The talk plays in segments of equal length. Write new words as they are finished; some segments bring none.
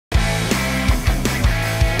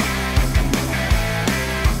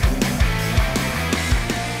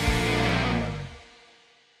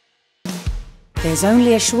There's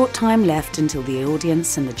only a short time left until the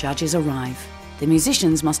audience and the judges arrive. The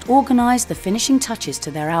musicians must organise the finishing touches to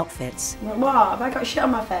their outfits. What? Have I got shit on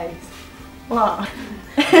my face? What?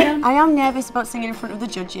 I am nervous about singing in front of the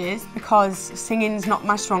judges because singing's not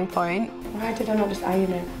my strong point. Why did I not just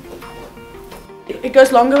iron it? It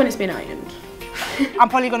goes longer when it's been ironed. I'm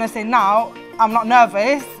probably going to say now, I'm not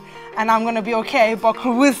nervous and I'm going to be okay, but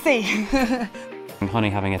we'll see.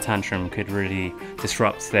 Honey having a tantrum could really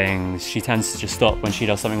disrupt things. She tends to just stop when she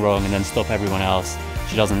does something wrong and then stop everyone else.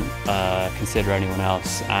 She doesn't consider anyone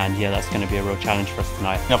else, and yeah, that's going to be a real challenge for us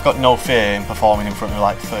tonight. I've got no fear in performing in front of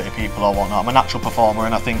like 30 people or whatnot. I'm a natural performer,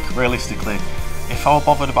 and I think realistically, if I were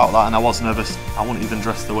bothered about that and I was nervous, I wouldn't even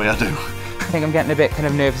dress the way I do. I think I'm getting a bit kind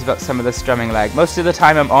of nervous about some of the strumming. Like most of the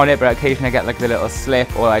time I'm on it, but occasionally I get like the little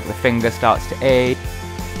slip or like the finger starts to ache.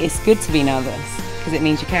 It's good to be nervous because it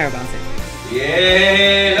means you care about it.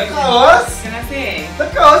 Yeah, look at us! Can I see?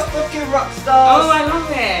 Look at us, fucking rock stars! Oh, I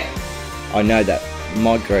love it! I know that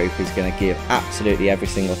my group is going to give absolutely every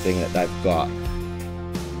single thing that they've got.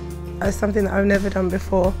 It's something that I've never done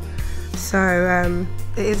before, so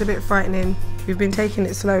it is a bit frightening. We've been taking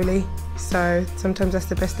it slowly, so sometimes that's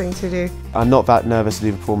the best thing to do. I'm not that nervous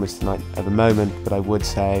to do performance tonight at the moment, but I would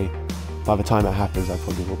say by the time it happens I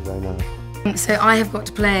probably will be very nervous. So I have got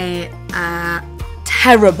to play a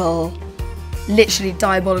terrible, literally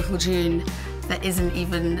diabolical tune that isn't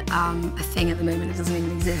even a thing at the moment, it doesn't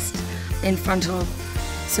even exist, in front of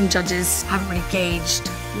some judges. I haven't really gauged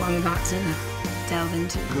what I'm about to delve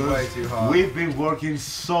into. Way too hard. We've been working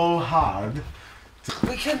so hard.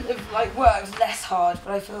 We couldn't have worked less hard,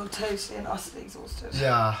 but I feel totally and utterly exhausted.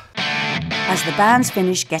 Yeah. As the bands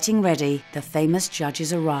finish getting ready, the famous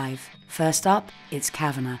judges arrive. First up, it's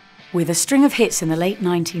Kavanagh. With a string of hits in the late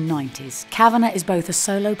 1990s, Kavanagh is both a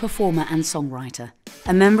solo performer and songwriter.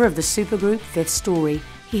 A member of the supergroup Fifth Story,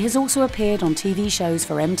 he has also appeared on TV shows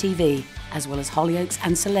for MTV, as well as Hollyoaks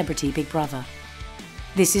and Celebrity Big Brother.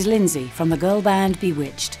 This is Lindsay from the girl band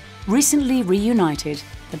Bewitched. Recently reunited,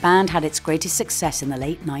 the band had its greatest success in the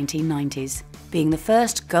late 1990s, being the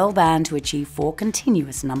first girl band to achieve 4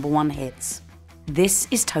 continuous #1 hits. This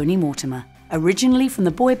is Tony Mortimer. Originally from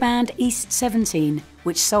the boy band East 17,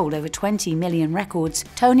 which sold over 20 million records,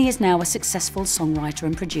 Tony is now a successful songwriter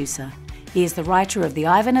and producer. He is the writer of the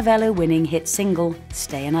Ivor Novello-winning hit single,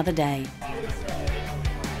 Stay Another Day.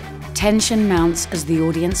 Tension mounts as the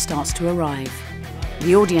audience starts to arrive.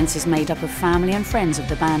 The audience is made up of family and friends of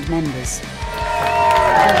the band members.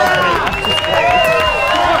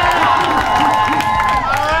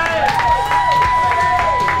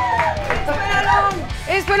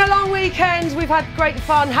 It's been a long weekend, we've had great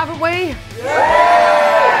fun, haven't we?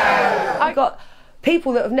 Yeah! I've got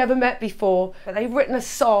people that have never met before, but they've written a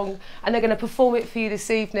song and they're going to perform it for you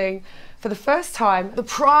this evening for the first time. The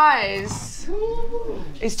prize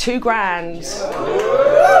is £2,000.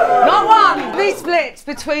 Not one! These splits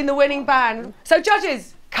between the winning band. So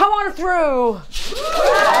judges, come on through!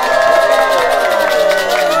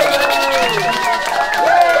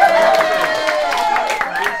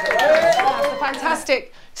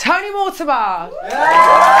 Fantastic. Tony Mortimer.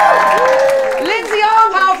 Lindsay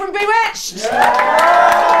Armhowe from Bewitched.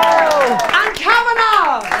 And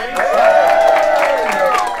Kavanagh.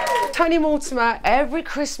 Tony Mortimer, every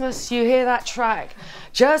Christmas you hear that track,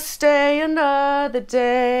 Just Stay Another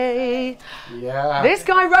Day. Yeah. This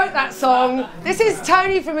guy wrote that song. This is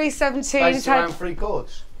Tony from E17. Based around 3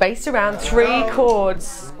 chords. Based around 3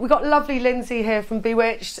 chords. We've got lovely Lindsay here from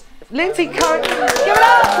Bewitched. Lindsay, give it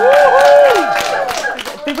up!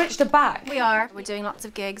 Bewitched are back. We are. We're doing lots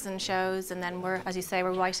of gigs and shows, and then we're, as you say,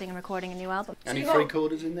 we're writing and recording a new album. Any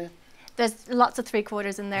 3-chorders in there? There's lots of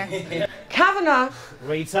 3/4 in there. Kavanagh.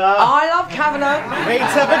 Rita. I love Kavanagh.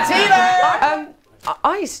 Rita Bettina.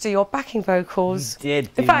 I used to do your backing vocals. You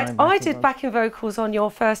did. In fact, I did backing vocals on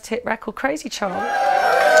your first hit record, Crazy Charm.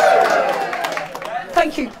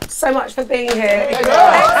 Thank you so much for being here.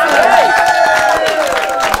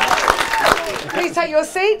 Please take your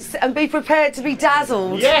seats and be prepared to be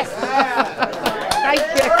dazzled. Yes. Thank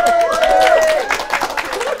you.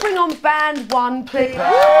 Can I bring on band 1, please?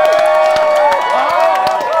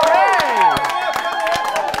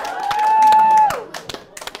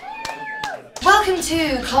 Welcome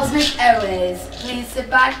to Cosmic Airways. Please sit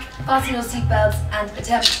back, fasten your seatbelts and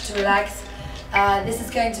attempt to relax. This is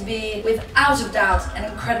going to be, without a doubt, an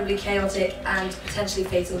incredibly chaotic and potentially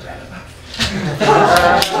fatal journey. 1,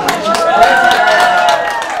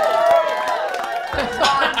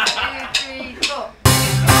 2, 3, 4.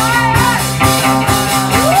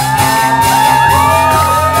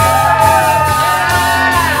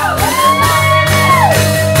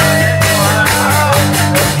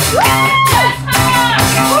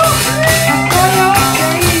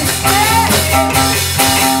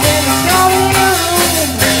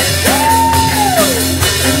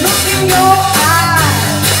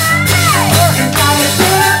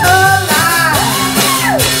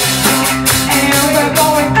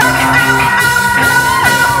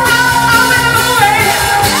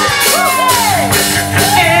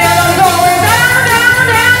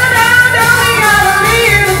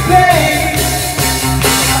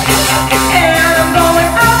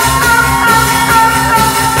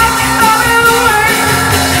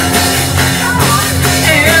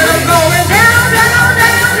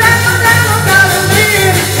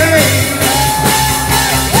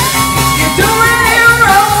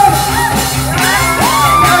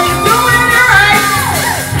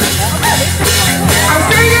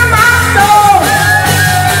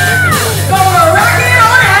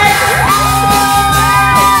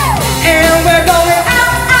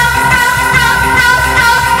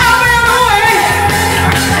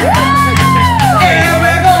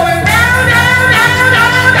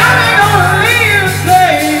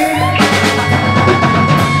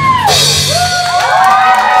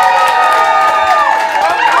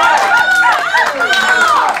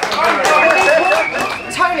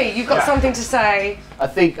 I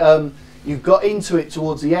think you got into it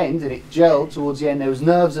towards the end and it gelled towards the end. There was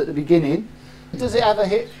nerves at the beginning. Does it have a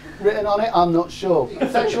hit written on it? I'm not sure.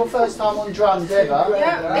 If that's your first time on drums ever.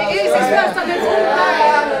 Yeah, it is. It's first time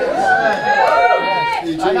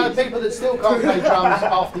it's I know people that still can't play drums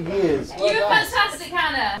after years. You were fantastic,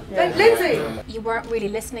 Hannah. Lindsay. You weren't really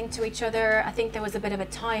listening to each other. I think there was a bit of a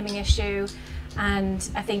timing issue. And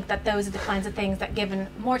I think that those are the kinds of things that, given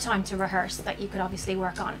more time to rehearse, that you could obviously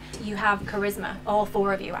work on. You have charisma, all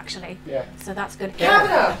four of you actually. Yeah. So that's good.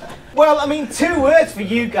 Kavanagh. Well, I mean, 2 words for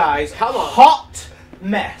you guys. Come on. Hot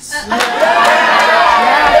mess.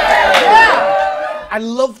 I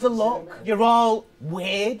love the look. You're all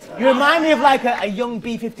weird. You remind me of like a young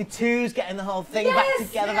B-52s getting the whole thing back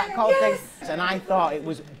together, that kind of thing. And I thought it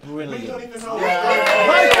was brilliant.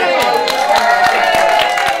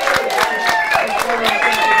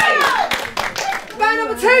 Band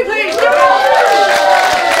number 2, please.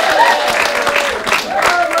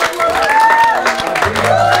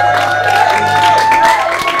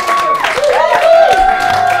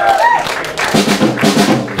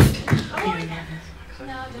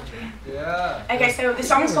 Okay, so the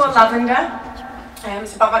song's called Lavender.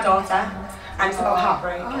 It's about my daughter, and it's about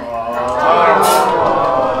heartbreak.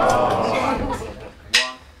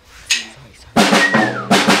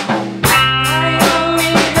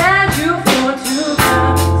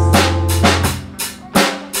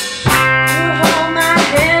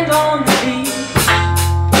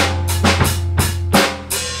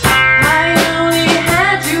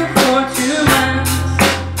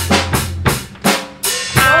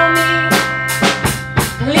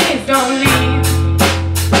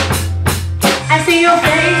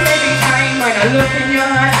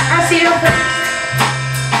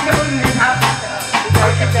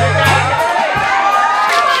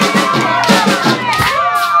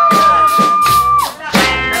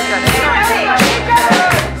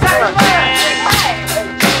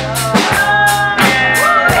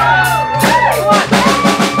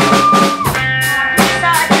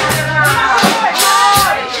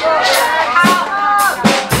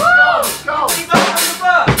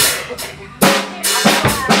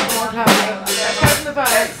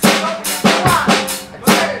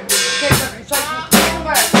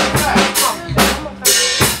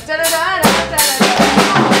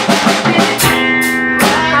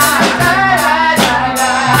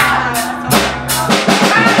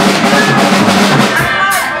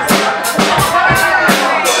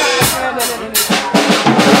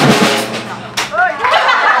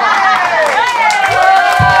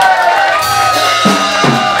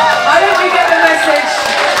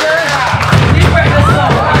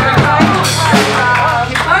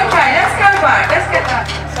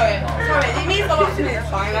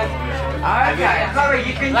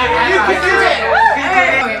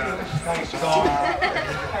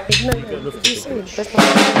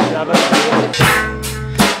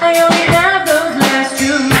 I only have those last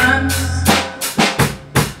 2 months,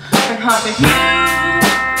 and half of you,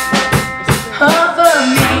 half of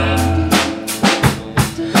me.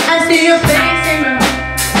 I see your face in the,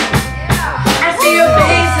 I see your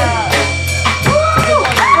face in,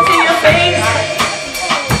 I see your face,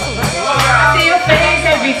 I see your face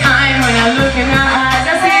every time when I look in your eyes.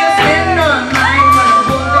 I see you spin on mine when I'm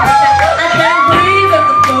holding you. I can't breathe at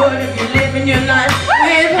the thought of you living your life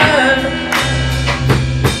with her.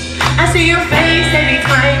 I see your face every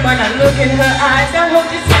time when I look in her eyes. I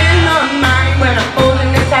hope you spin on mine when I'm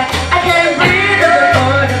holding her tight. I can't breathe at the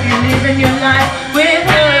thought of you living your life with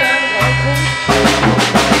her.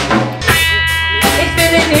 It's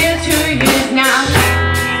been a near 2 years now.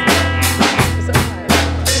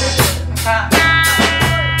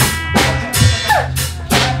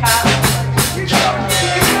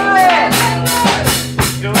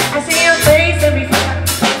 I see your face every time.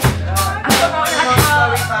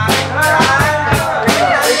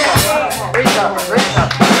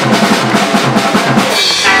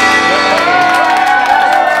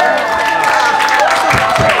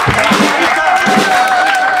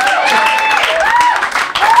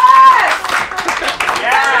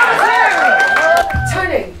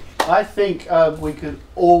 I think we could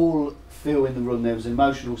all feel in the room there was an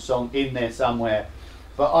emotional song in there somewhere.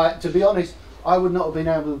 But to be honest, I would not have been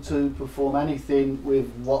able to perform anything with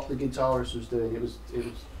what the guitarist was doing. It was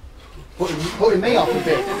putting me off a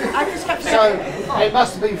bit. So it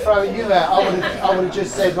must have been throwing you out. I would have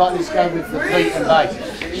just said, right, let's go with the beat and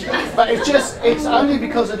bass. But it's only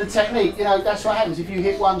because of the technique. You know, that's what happens. If you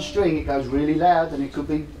hit one string, it goes really loud, and it could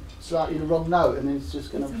be slightly the wrong note, and it's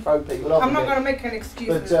just going to throw people off. I'm not going to make an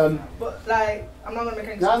excuse, but like, I'm not going to make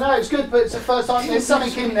an excuse. No, it's good, but it's the first time there's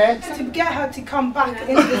something in there. To get her to come back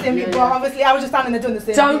into the thing, but obviously I was just standing there doing the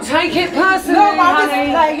same. Don't take it personally, No, but I'm just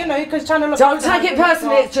honey. like, you know, because trying to look. Don't take it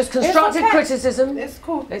personally. It's just constructive criticism. It's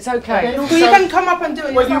cool. It's okay. So you can come up and do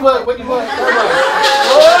it when yourself. you work.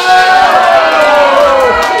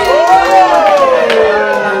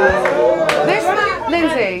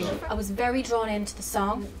 Lindsay. I was very drawn into the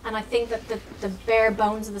song, and I think that the bare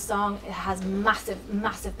bones of the song, it has massive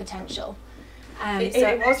potential.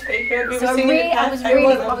 It was pretty good. We So were I singing it. I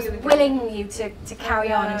was willing you to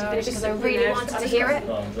carry on and to finish because I really wanted to hear it.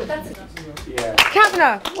 But that's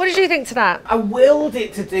Kavanagh, what did you think to that? I willed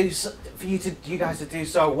it to do for you guys to do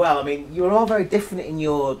so well. I mean, you were all very different in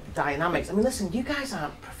your dynamics. I mean, listen, you guys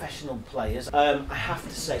aren't professional players. I have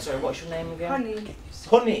to say, sorry, what's your name again? Honey.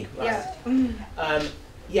 Honey. Right. Yeah.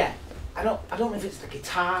 Yeah. I don't know if it's the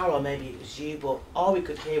guitar or maybe it was you, but all we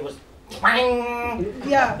could hear was twang.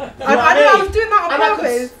 Yeah. You know what I know, mean? I was doing that on And I could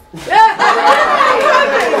purpose. I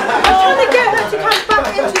was trying to get her to come back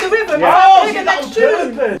into the rhythm. Yeah. Oh, Did the that next on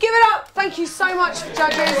tune. purpose. Give it up. Thank you so much,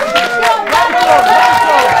 judges. Well done.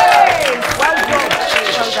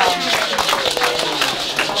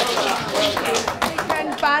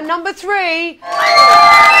 Band number 3.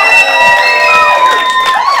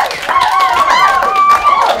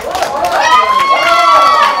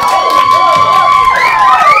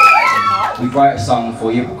 We wrote a song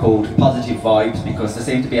for you called Positive Vibes because there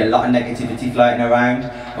seemed to be a lot of negativity floating around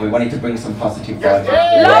and we wanted to bring some positive vibes. I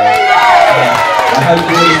hope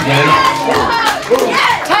you all enjoy.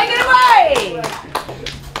 Take it away.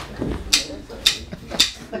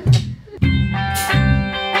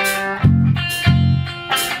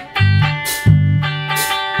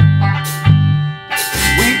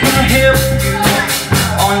 We can help you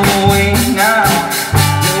on your way now.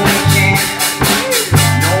 No, we can't.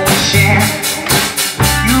 No, we shan't.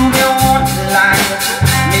 You will want life,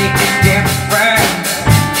 make it different.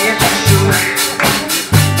 Yes, you should.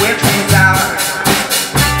 Which one's out?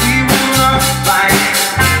 We will love like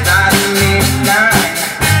night and midnight.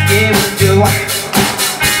 Yeah, we do.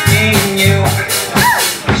 Me and you.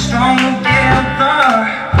 Strong together.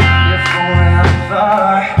 Yeah, forever.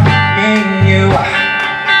 Me and you.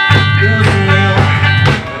 Losing you.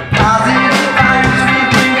 Positive vibes, we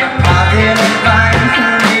bring positive vibes,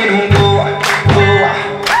 and we don't go.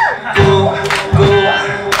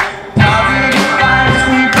 Positive vibes,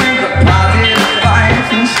 we bring positive vibes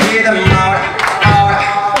and share them out.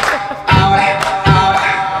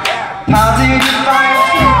 Positive vibes,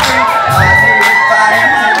 we bring positive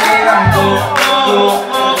vibes and we don't go.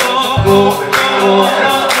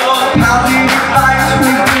 Positive vibes,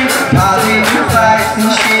 we bring positive vibes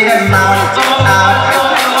and share them out.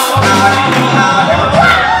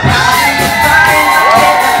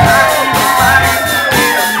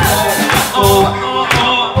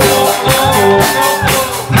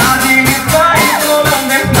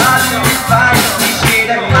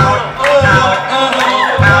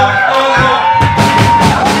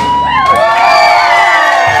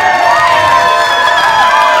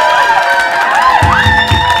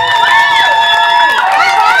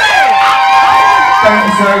 Thank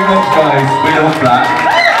you so much, guys. We love that.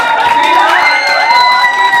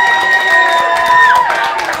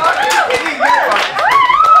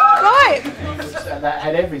 Right. That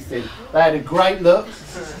had everything. They had a great look.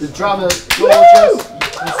 The drummer, gorgeous.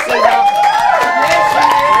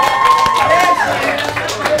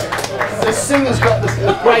 The singer's got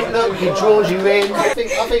a great look. He draws you in. I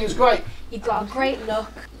think it's great. You've got a great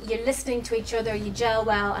look. You're listening to each other. You gel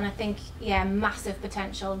well, and I think massive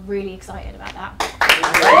potential. Really excited about that.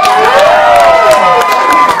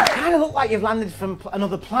 Kind of look like you've landed from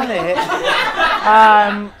another planet.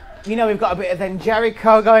 You know, we've got a bit of then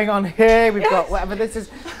Jericho going on here. We've got whatever this is.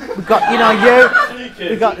 We've got you.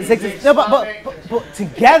 We've got the sixes. No, but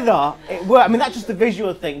together it works. I mean, that's just the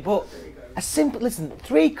visual thing. But a simple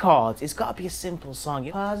 3 chords. It's got to be a simple song.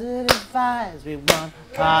 Positive vibes, we want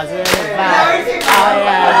positive vibes.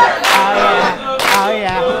 Oh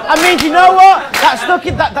yeah. I mean, do you know what? That's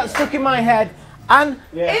stuck in my head. And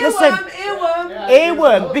listen,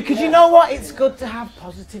 earworm, because you know what? It's good to have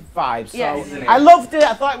positive vibes. So Yes. I loved it.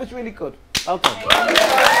 I thought it was really good. Okay.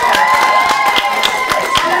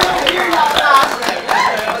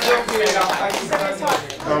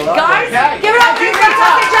 Guys, give it up for these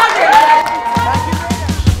fantastic judges.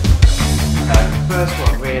 First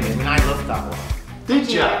one, really. I mean, I loved that one.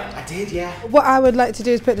 Did you? I did, yeah. What I would like to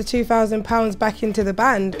do is put the £2,000 back into the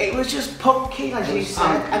band. It was just punky, as you said,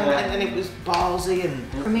 and it was ballsy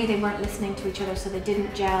and... For me, they weren't listening to each other, so they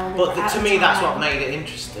didn't gel. But to me, that's what made it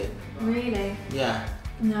interesting. Really? Yeah.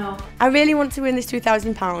 No. I really want to win this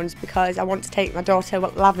 £2,000 because I want to take my daughter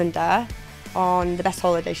Lavender on the best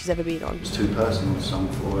holiday she's ever been on. It's too personal song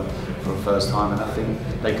for a first time, and I think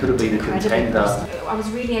they could have been a contender. I was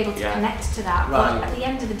really able to connect to that, Right. but at the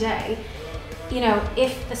end of the day, you know,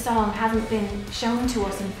 if the song hasn't been shown to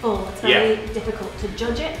us in full, it's very difficult to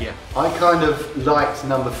judge it. Yeah. I kind of liked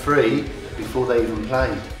number 3 before they even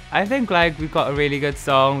played. I think like we've got a really good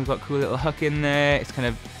song, we've got a cool little hook in there, it's kind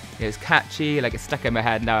of, it's catchy, like it's stuck in my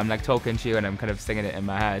head now, I'm like talking to you and I'm kind of singing it in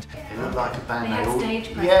my head. They look like a band. They had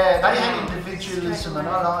stage presence. Yeah, they had individualism, and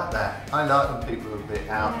I like that. I like when people are a bit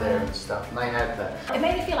out there and stuff, and they had that. It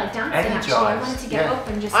made me feel like dancing actually. I wanted to get up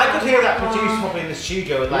and just... I could hear that producer probably in the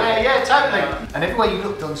studio with that. Yeah, totally. And everywhere you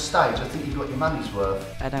looked on stage, I think you got your money's worth.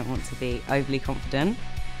 I don't want to be overly confident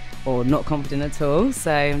or not confident at all,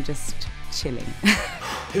 so I'm just chilling.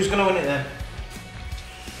 Who's going to win it then?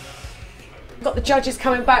 Got the judges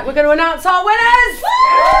coming back. We're going to announce our winners!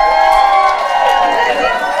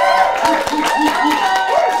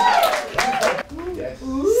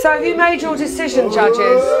 So have you made your decision,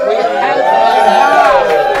 judges?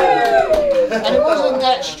 And it wasn't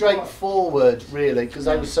that straightforward, really, because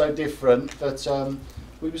they were so different. But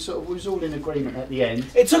we was all in agreement at the end.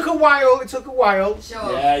 It took a while.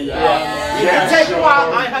 Sure. Yeah. It did take a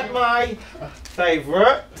while. I had my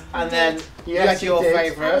favourite, and then you had your That was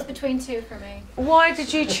favourite. between 2 for me. Why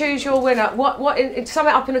did you choose your winner? Sum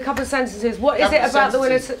it up in a couple of sentences. What is it about the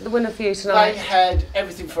winner for you tonight? They had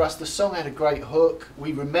everything for us. The song had a great hook.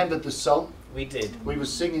 We remembered the song. We did. We were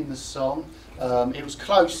singing the song. It was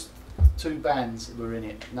close. 2 bands that were in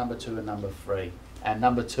it, number 2 and number 3. And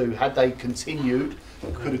number 2, had they continued,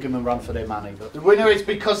 could have given them a run for their money. But the winner is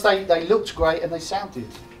because they looked great and they sounded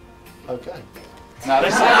okay. No,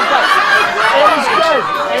 they sounded great.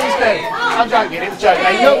 It was good. I'm joking, it was joking.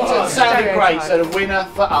 They looked and sounded great, so the winner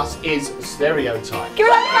for us is Stereotype. Give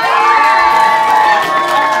it up!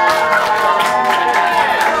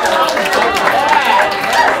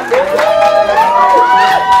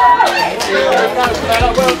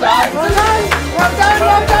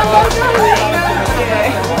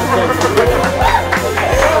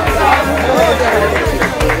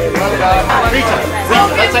 Well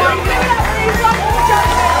done.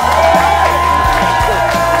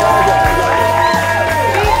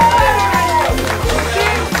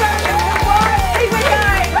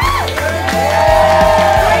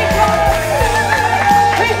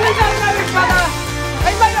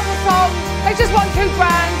 They just won 2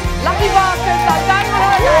 grand. Lucky bastards, like going on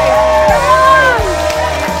holiday.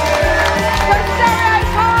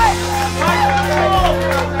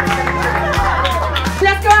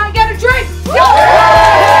 Let's go out and get a drink.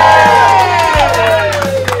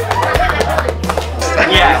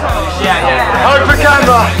 Yeah. Open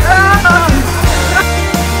camera.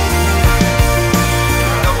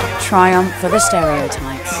 Triumph for the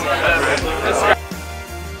Stereotypes.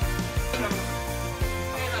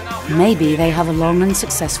 Maybe they have a long and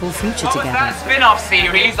successful future together. That spin-off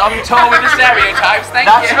series on tour with the Stereotypes, thank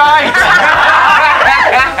you. That's right.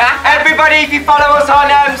 Everybody, if you follow us on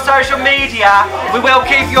social media, we will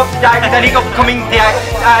keep you up to date with any upcoming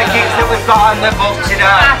gigs that we've got on the books, you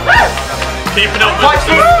know. Keeping up with Watch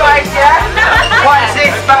this space, yeah? Watch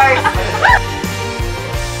this space.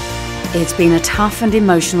 It's been a tough and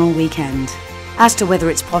emotional weekend. As to whether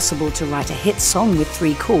it's possible to write a hit song with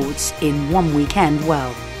 3 chords in one weekend,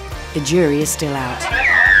 well, the jury is still out.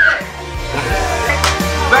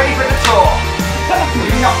 Ready for the tour?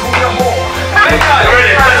 You're not called a whore.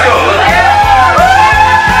 Ready, let's go.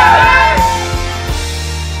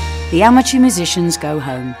 The amateur musicians go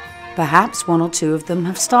home. Perhaps 1 or 2 of them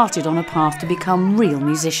have started on a path to become real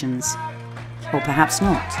musicians. Or perhaps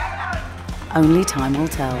not. Only time will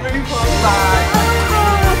tell.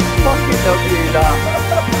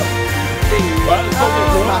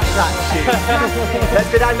 Let's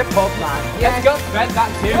go down the pub, man. Let's go spend that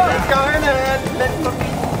too. What's going on? Let's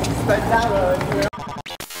fucking spend that one.